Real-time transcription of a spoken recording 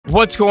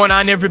What's going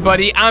on,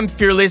 everybody? I'm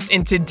Fearless,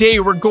 and today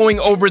we're going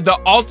over the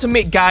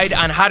ultimate guide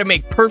on how to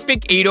make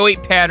perfect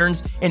 808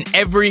 patterns in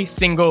every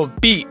single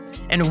beat.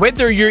 And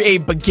whether you're a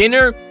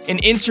beginner, an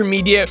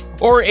intermediate,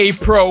 or a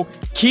pro,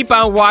 keep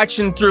on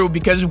watching through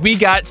because we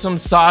got some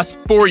sauce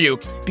for you.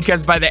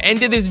 Because by the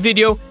end of this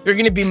video, you're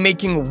going to be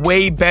making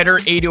way better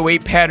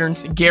 808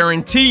 patterns,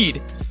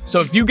 guaranteed. So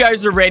if you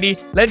guys are ready,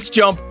 let's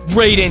jump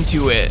right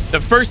into it.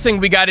 The first thing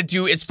we got to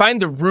do is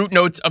find the root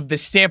notes of the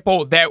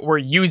sample that we're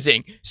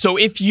using. So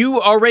if you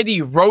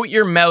already wrote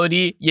your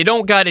melody, you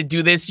don't got to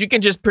do this. You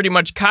can just pretty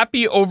much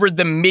copy over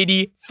the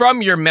MIDI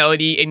from your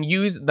melody and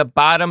use the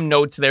bottom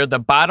notes there, the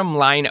bottom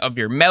line of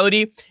your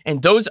melody.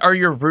 And those are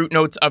your root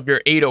notes of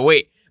your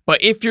 808.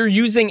 But if you're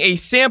using a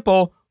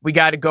sample, we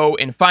got to go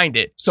and find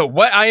it. So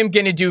what I am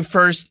going to do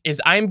first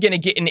is I'm going to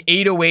get an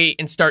 808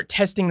 and start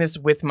testing this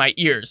with my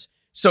ears.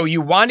 So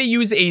you want to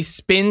use a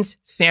spins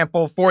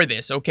sample for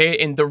this, okay?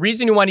 And the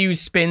reason you want to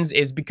use spins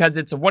is because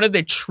it's one of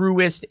the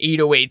truest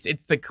 808s.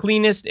 It's the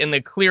cleanest and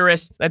the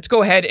clearest. Let's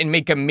go ahead and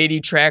make a MIDI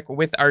track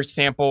with our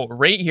sample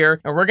right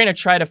here. And we're going to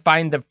try to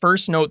find the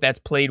first note that's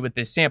played with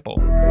this sample.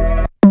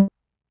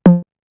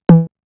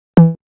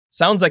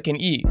 Sounds like an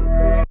E.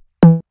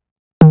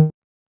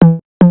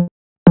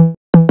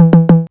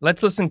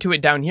 Let's listen to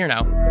it down here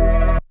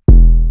now.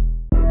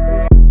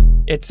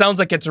 It sounds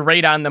like it's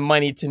right on the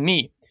money to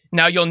me.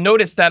 Now, you'll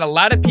notice that a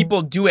lot of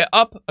people do it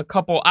up a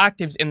couple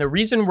octaves, and the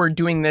reason we're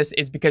doing this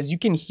is because you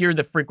can hear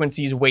the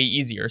frequencies way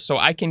easier. So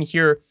I can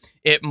hear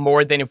it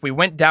more than if we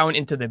went down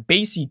into the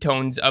bassy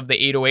tones of the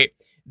 808.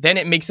 Then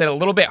it makes it a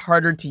little bit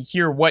harder to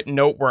hear what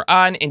note we're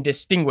on and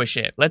distinguish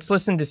it. Let's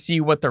listen to see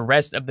what the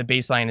rest of the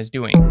bass line is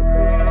doing.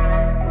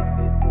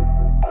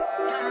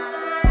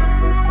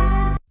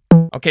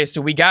 Okay,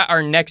 so we got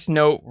our next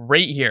note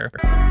right here.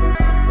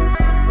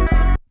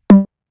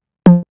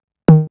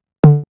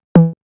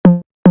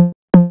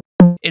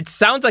 It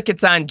sounds like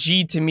it's on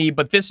G to me,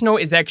 but this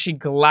note is actually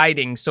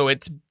gliding, so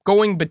it's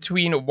going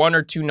between one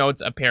or two notes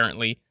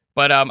apparently.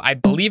 But I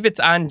believe it's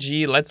on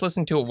G. Let's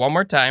listen to it one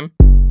more time.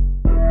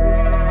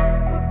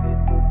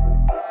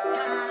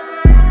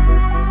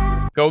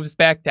 Goes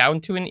back down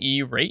to an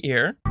E right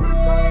here.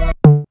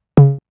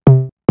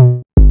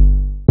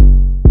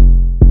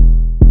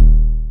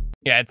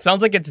 Yeah, it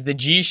sounds like it's the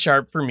G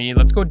sharp for me.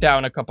 Let's go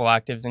down a couple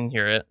octaves and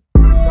hear it.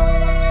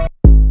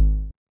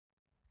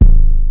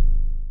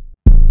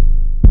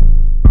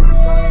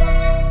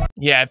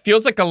 Yeah, it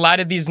feels like a lot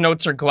of these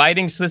notes are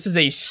gliding, so this is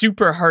a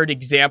super hard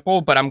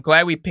example, but I'm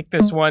glad we picked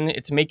this one.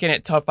 It's making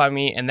it tough on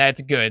me, and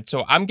that's good.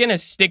 So I'm going to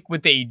stick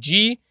with a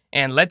G,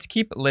 and let's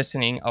keep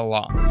listening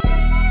along.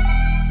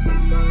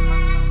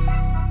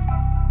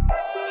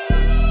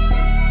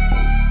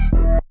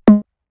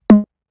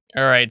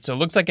 All right, so it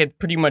looks like it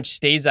pretty much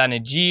stays on a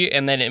G,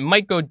 and then it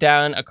might go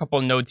down a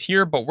couple notes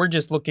here, but we're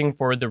just looking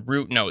for the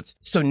root notes.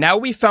 So now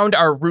we found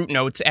our root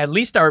notes, at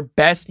least our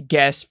best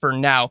guess for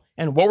now.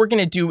 And what we're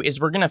going to do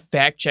is we're going to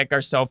fact check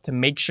ourselves to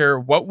make sure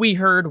what we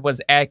heard was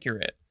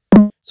accurate.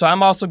 So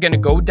I'm also going to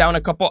go down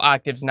a couple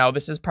octaves now.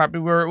 This is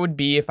probably where it would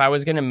be if I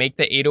was going to make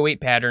the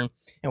 808 pattern.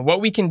 And what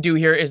we can do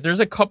here is there's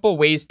a couple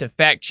ways to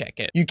fact check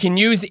it. You can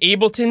use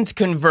Ableton's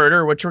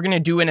converter, which we're going to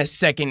do in a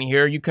second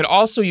here. You could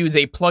also use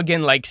a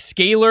plugin like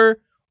Scalar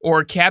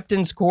or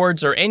Captain's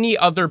Chords or any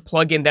other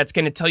plugin that's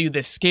going to tell you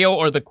the scale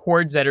or the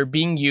chords that are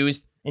being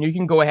used. And you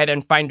can go ahead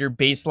and find your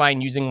bass line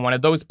using one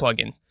of those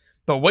plugins.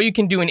 But what you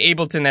can do in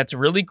Ableton that's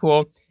really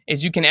cool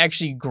is you can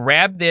actually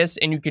grab this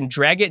and you can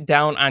drag it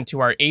down onto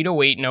our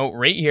 808 note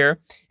right here.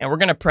 And we're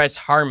going to press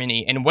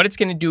harmony. And what it's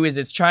going to do is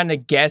it's trying to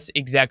guess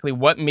exactly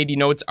what MIDI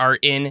notes are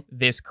in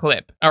this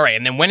clip. All right,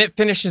 and then when it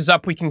finishes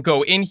up, we can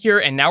go in here.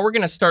 And now we're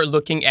going to start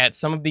looking at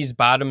some of these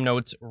bottom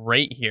notes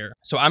right here.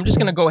 So I'm just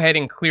going to go ahead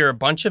and clear a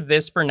bunch of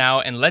this for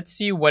now. And let's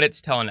see what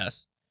it's telling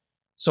us.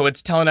 So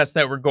it's telling us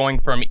that we're going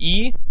from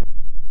E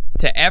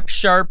to F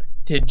sharp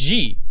to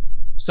G.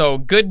 So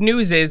good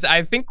news is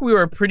I think we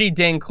were pretty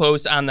dang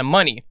close on the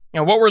money.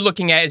 And what we're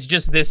looking at is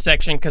just this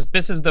section because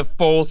this is the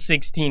full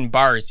 16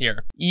 bars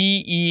here.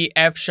 E, E,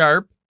 F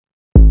sharp,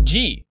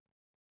 G.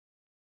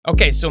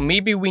 Okay, so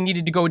maybe we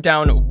needed to go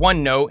down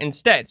one note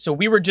instead. So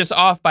we were just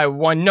off by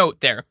one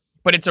note there.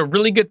 But it's a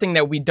really good thing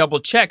that we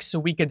double checked so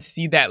we could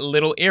see that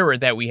little error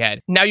that we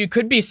had. Now you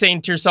could be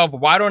saying to yourself,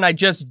 why don't I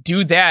just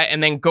do that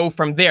and then go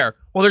from there?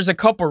 Well, there's a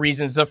couple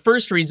reasons. The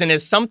first reason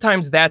is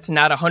sometimes that's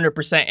not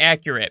 100%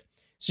 accurate.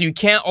 So you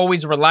can't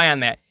always rely on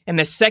that. And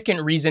the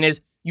second reason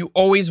is you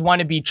always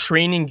want to be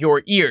training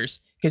your ears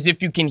because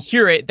if you can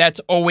hear it, that's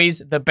always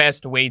the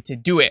best way to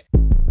do it.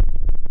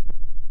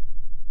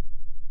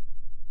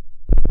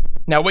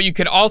 Now, what you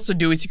could also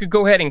do is you could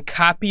go ahead and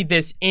copy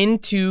this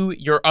into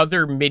your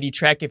other MIDI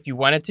track if you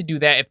wanted to do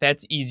that, if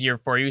that's easier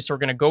for you. So we're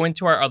going to go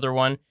into our other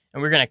one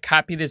and we're going to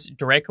copy this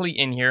directly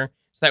in here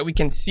so that we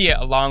can see it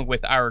along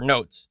with our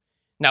notes.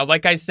 Now,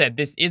 like I said,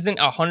 this isn't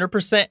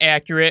 100%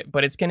 accurate,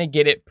 but it's going to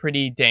get it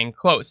pretty dang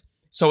close.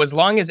 So as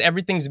long as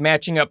everything's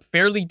matching up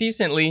fairly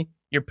decently,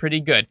 you're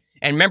pretty good.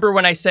 And remember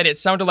when I said it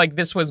sounded like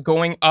this was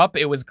going up,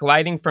 it was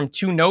gliding from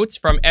two notes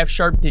from F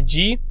sharp to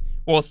G?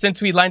 Well,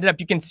 since we lined it up,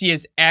 you can see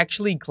it's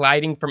actually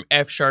gliding from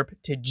F sharp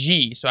to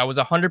G. So I was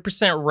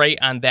 100% right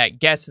on that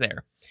guess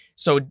there.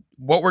 So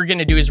what we're going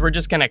to do is we're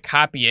just going to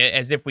copy it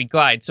as if we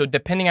glide. So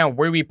depending on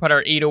where we put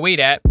our 808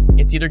 at,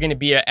 it's either going to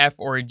be a F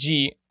or a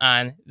G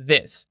on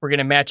this. We're going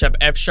to match up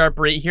F sharp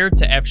right here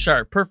to F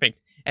sharp.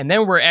 Perfect. And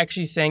then we're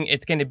actually saying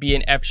it's going to be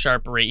an F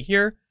sharp right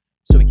here.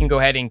 So we can go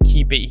ahead and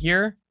keep it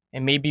here.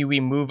 And maybe we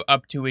move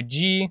up to a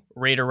G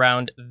right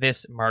around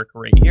this mark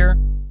right here.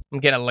 I'm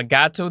going to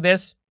legato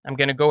this. I'm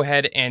going to go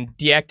ahead and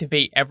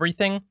deactivate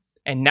everything.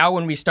 And now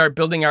when we start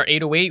building our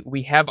 808,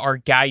 we have our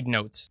guide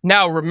notes.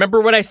 Now,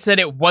 remember what I said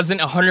it wasn't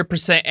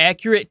 100%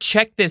 accurate?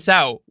 Check this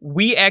out.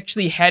 We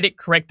actually had it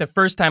correct the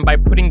first time by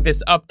putting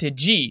this up to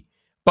G.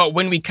 But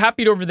when we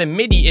copied over the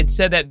MIDI, it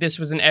said that this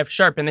was an F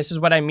sharp. And this is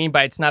what I mean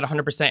by it's not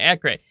 100%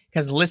 accurate.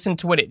 Because listen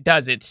to what it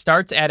does. It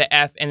starts at an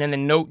F and then the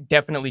note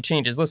definitely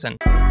changes. Listen.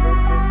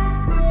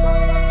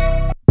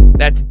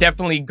 That's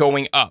definitely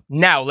going up.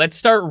 Now, let's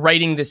start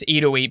writing this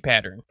 808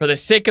 pattern. For the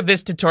sake of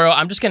this tutorial,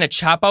 I'm just going to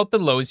chop out the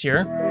lows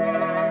here.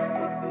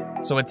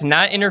 So it's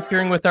not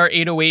interfering with our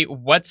 808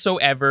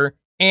 whatsoever.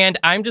 And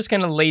I'm just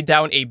going to lay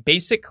down a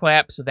basic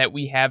clap so that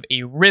we have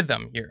a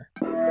rhythm here.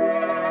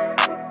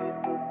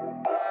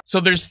 So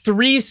there's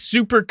 3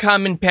 super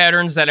common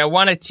patterns that I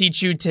want to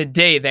teach you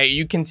today that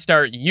you can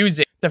start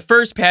using. The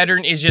first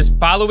pattern is just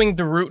following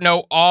the root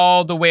note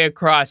all the way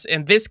across.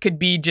 And this could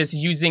be just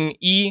using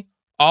E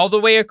all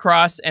the way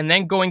across and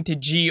then going to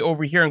G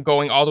over here and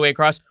going all the way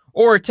across.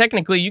 Or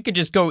technically, you could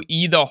just go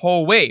E the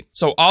whole way.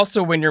 So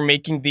also when you're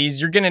making these,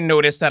 you're going to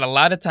notice that a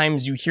lot of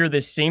times you hear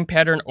this same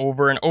pattern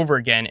over and over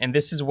again. And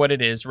this is what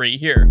it is right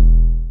here.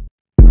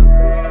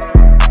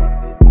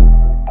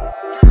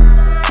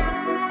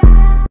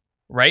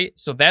 Right?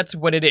 So that's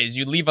what it is.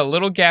 You leave a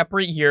little gap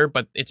right here,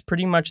 but it's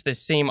pretty much the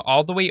same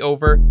all the way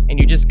over. And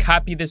you just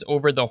copy this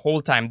over the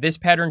whole time. This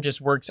pattern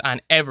just works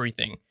on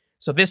everything.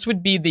 So this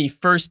would be the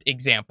first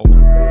example.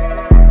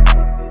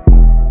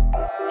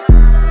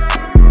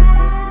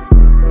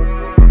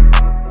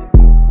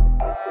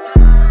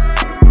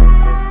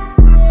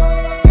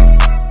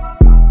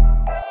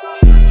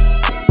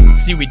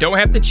 See, we don't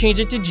have to change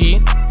it to G.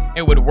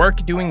 It would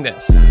work doing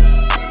this.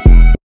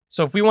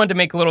 So if we wanted to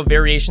make little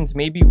variations,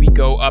 maybe we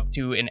go up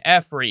to an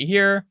F right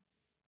here.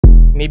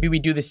 Maybe we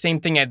do the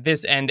same thing at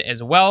this end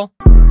as well.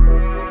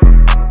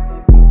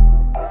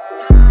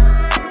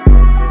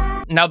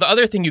 Now, the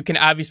other thing you can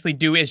obviously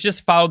do is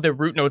just follow the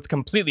root notes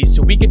completely.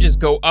 So we could just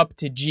go up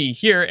to G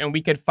here and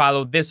we could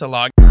follow this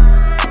along.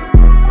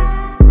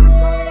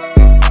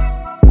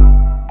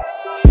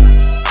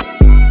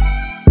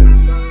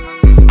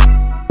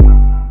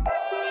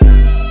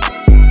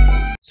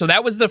 So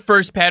that was the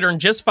first pattern,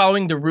 just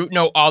following the root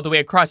note all the way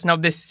across. Now,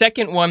 this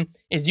second one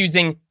is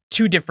using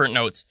 2 different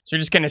notes. So you're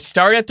just going to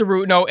start at the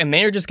root note and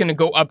then you're just going to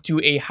go up to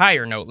a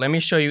higher note. Let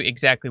me show you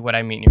exactly what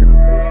I mean here.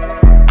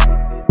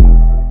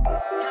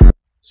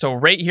 So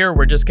right here,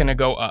 we're just going to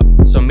go up.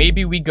 So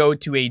maybe we go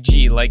to a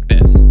G like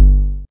this.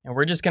 And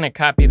we're just going to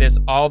copy this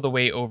all the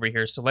way over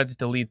here. So let's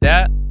delete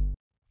that.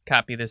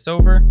 Copy this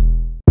over.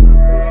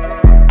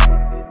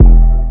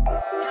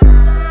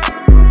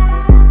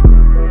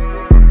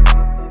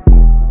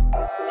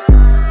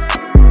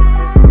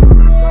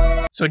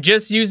 So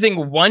just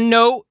using one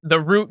note, the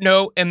root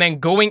note, and then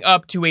going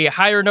up to a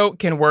higher note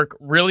can work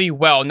really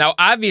well. Now,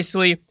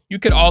 obviously, you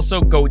could also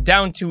go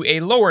down to a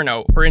lower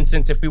note. For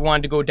instance, if we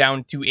wanted to go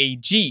down to a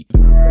G.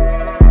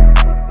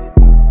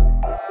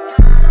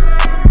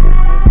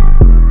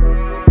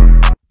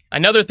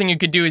 Another thing you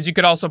could do is you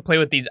could also play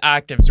with these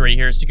octaves right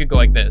here. So you could go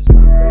like this.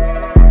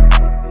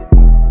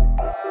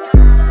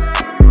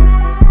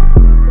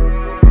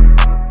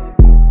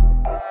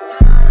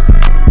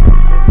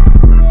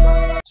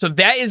 So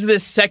that is the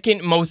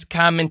second most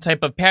common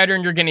type of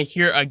pattern you're going to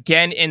hear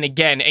again and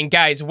again. And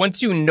guys,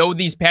 once you know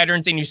these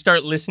patterns and you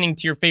start listening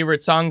to your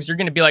favorite songs, you're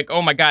going to be like,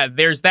 oh my God,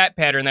 there's that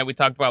pattern that we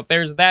talked about.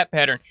 There's that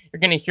pattern. You're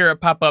going to hear it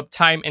pop up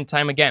time and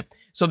time again.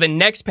 So the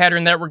next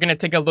pattern that we're going to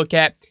take a look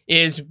at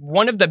is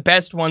one of the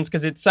best ones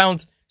because it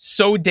sounds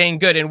so dang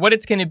good. And what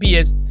it's going to be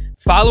is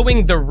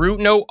following the root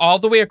note all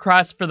the way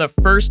across for the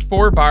first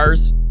 4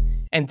 bars.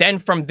 And then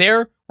from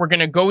there, we're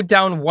going to go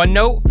down 1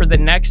 note for the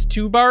next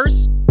 2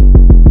 bars.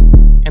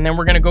 And then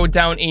we're going to go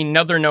down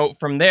another note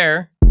from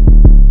there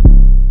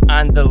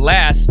on the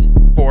last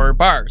 4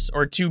 bars,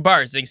 or 2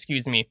 bars,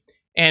 excuse me.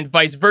 And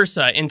vice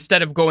versa.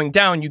 Instead of going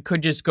down, you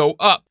could just go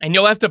up. And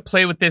you'll have to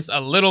play with this a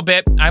little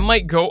bit. I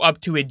might go up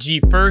to a G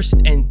first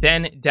and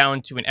then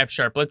down to an F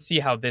sharp. Let's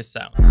see how this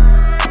sounds.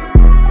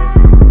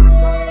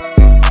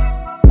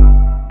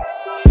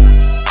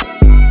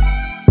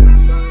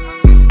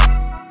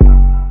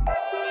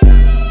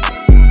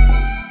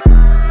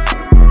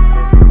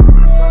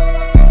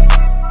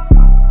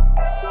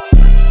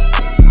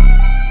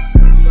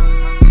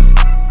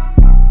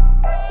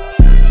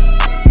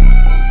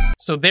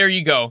 So there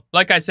you go.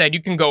 Like I said,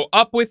 you can go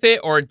up with it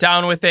or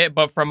down with it,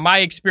 but from my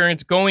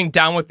experience, going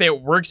down with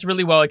it works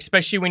really well,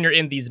 especially when you're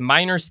in these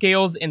minor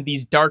scales and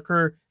these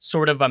darker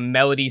sort of a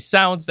melody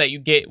sounds that you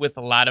get with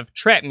a lot of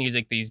trap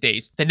music these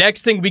days. The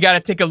next thing we got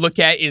to take a look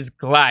at is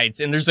glides,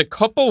 and there's a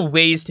couple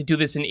ways to do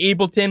this in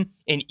Ableton,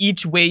 and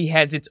each way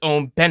has its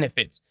own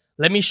benefits.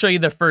 Let me show you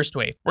the first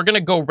way. We're going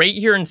to go right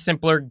here in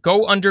Simpler,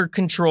 go under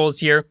Controls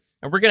here,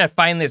 and we're going to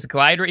find this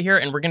glide right here,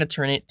 and we're going to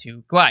turn it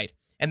to glide.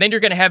 And then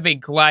you're going to have a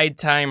glide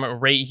time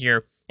right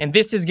here. And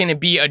this is going to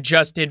be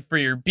adjusted for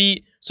your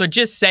beat. So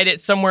just set it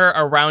somewhere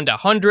around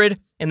 100,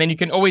 and then you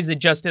can always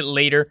adjust it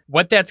later.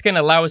 What that's going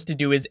to allow us to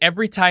do is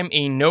every time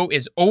a note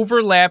is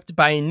overlapped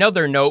by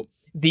another note,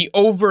 the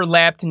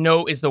overlapped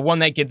note is the one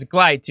that gets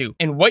glide to.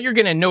 And what you're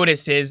going to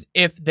notice is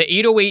if the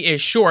 808 is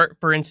short,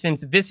 for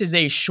instance, this is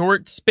a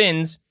short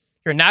spins,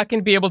 you're not going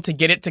to be able to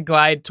get it to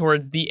glide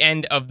towards the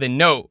end of the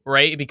note,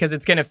 right? Because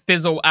it's going to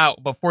fizzle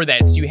out before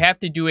that. So you have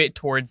to do it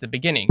towards the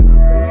beginning.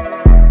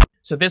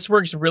 So this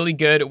works really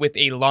good with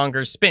a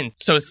longer spin.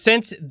 So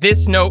since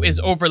this note is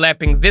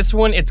overlapping this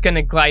one, it's going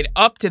to glide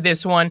up to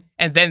this one,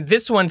 and then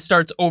this one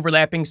starts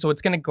overlapping, so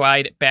it's going to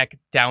glide back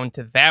down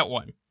to that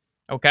one,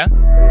 okay?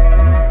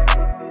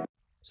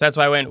 So that's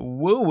why I went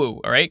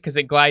woo-woo, all right? Because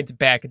it glides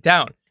back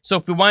down. So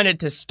if we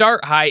wanted to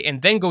start high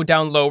and then go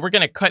down low, we're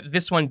going to cut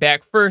this one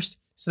back first,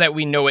 so that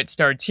we know it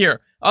starts here.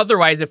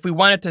 Otherwise, if we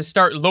wanted to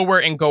start lower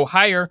and go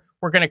higher,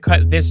 we're going to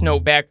cut this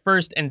note back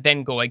first and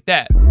then go like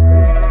that.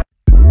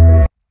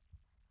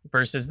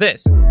 Versus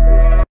this.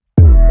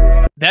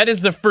 That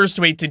is the first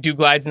way to do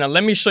glides. Now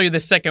let me show you the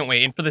second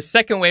way. And for the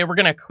second way, we're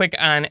going to click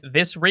on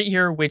this right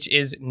here, which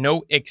is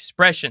note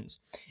expressions.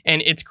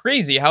 And it's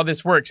crazy how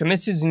this works. And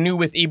this is new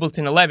with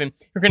Ableton 11.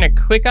 You're going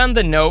to click on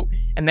the note,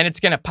 and then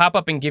it's going to pop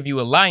up and give you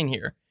a line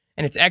here.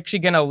 And it's actually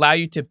going to allow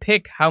you to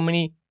pick how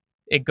many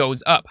it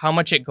goes up, how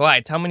much it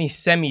glides, how many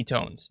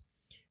semitones.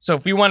 So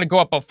if we want to go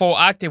up a full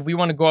octave, we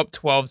want to go up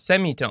 12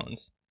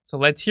 semitones. So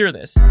let's hear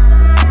this.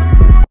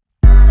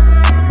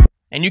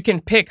 And you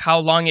can pick how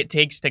long it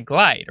takes to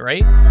glide,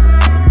 right?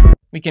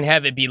 We can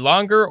have it be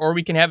longer, or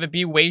we can have it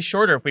be way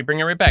shorter if we bring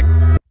it right back.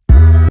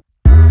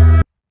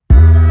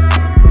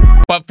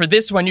 But for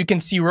this one, you can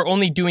see we're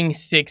only doing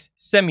 6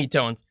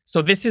 semitones.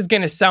 So this is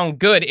going to sound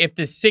good if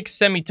the 6th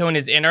semitone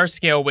is in our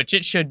scale, which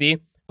it should be.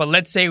 But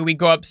let's say we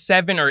go up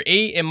 7 or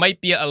 8, it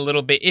might be a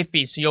little bit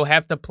iffy, so you'll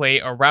have to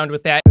play around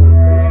with that.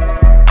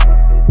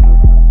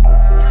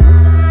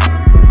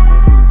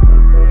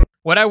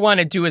 What I want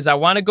to do is I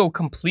want to go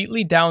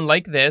completely down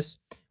like this,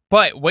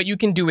 but what you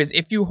can do is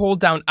if you hold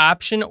down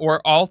Option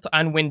or Alt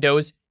on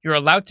Windows, you're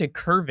allowed to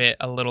curve it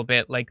a little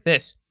bit like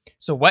this.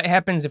 So what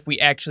happens if we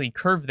actually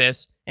curve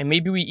this, and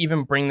maybe we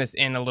even bring this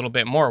in a little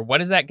bit more? What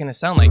is that going to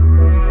sound like?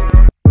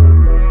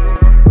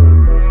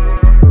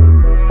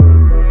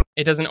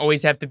 It doesn't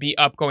always have to be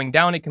up going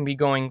down. It can be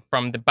going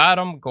from the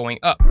bottom going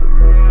up.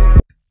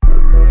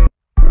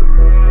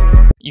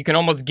 You can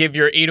almost give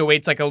your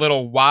 808s like a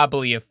little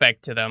wobbly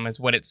effect to them is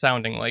what it's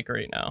sounding like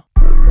right now.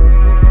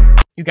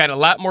 You got a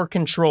lot more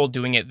control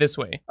doing it this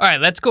way. All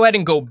right, let's go ahead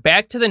and go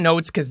back to the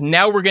notes because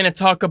now we're going to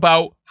talk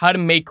about how to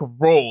make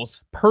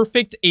rolls.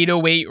 Perfect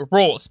 808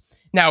 rolls.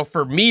 Now,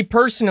 for me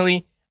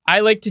personally, I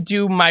like to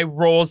do my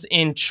rolls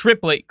in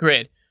triplet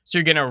grid. So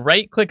you're going to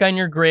right click on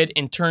your grid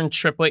and turn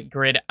triplet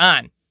grid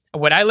on.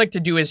 What I like to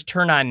do is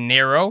turn on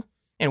narrow.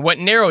 And what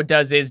narrow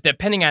does is,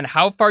 depending on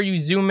how far you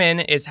zoom in,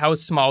 is how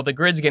small the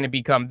grid's going to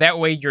become. That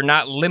way, you're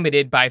not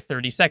limited by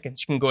 30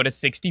 seconds. You can go to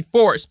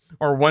 64s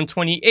or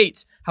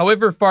 128s.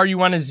 However far you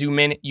want to zoom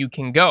in, you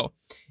can go.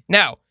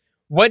 Now,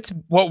 what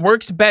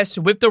works best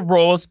with the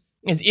rolls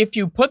is if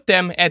you put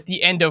them at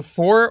the end of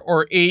 4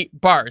 or 8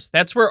 bars.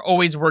 That's where it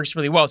always works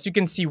really well. So you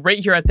can see right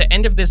here at the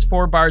end of this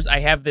 4 bars,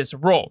 I have this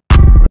roll.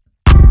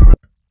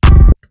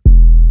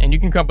 And you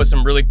can come up with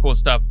some really cool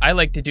stuff. I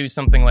like to do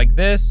something like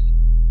this.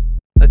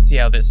 Let's see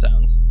how this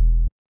sounds.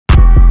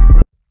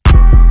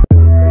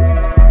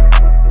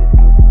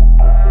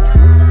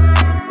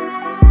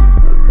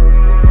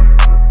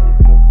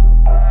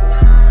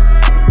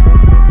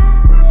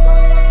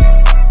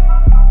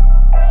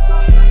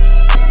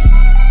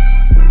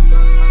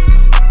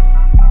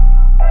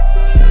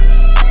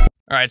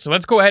 All right, so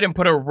let's go ahead and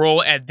put a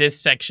roll at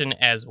this section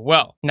as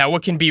well. Now,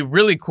 what can be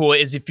really cool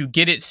is if you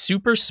get it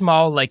super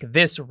small like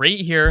this right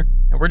here,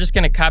 and we're just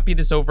gonna copy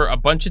this over a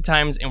bunch of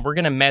times and we're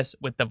gonna mess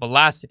with the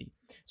velocity.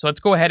 So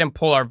let's go ahead and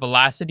pull our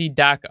velocity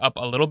dock up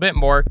a little bit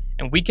more,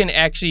 and we can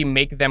actually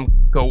make them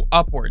go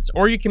upwards,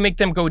 or you can make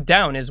them go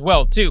down as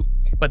well too.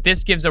 But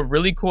this gives a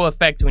really cool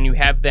effect when you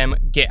have them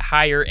get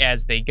higher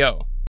as they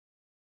go.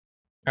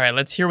 All right,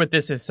 let's hear what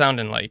this is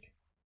sounding like.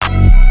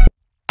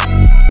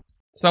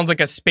 Sounds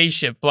like a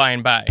spaceship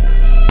flying by.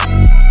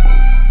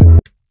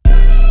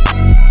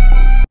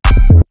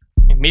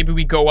 And maybe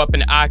we go up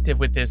an octave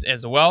with this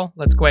as well.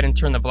 Let's go ahead and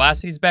turn the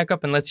velocities back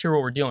up and let's hear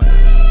what we're doing.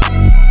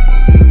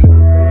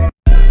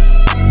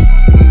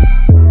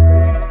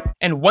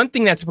 And one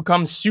thing that's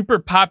become super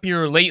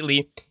popular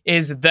lately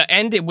is the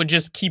end, it would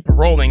just keep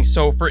rolling.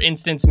 So for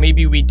instance,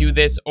 maybe we do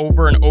this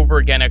over and over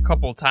again a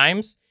couple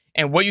times.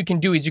 And what you can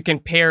do is you can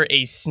pair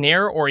a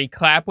snare or a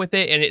clap with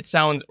it, and it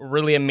sounds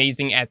really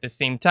amazing at the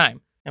same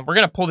time. And we're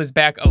going to pull this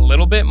back a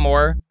little bit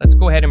more. Let's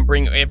go ahead and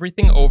bring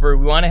everything over.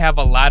 We want to have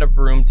a lot of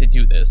room to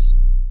do this.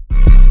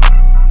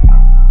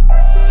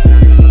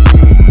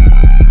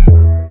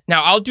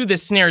 Now, I'll do the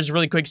snares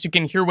really quick so you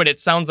can hear what it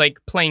sounds like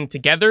playing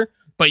together,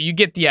 but you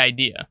get the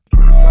idea.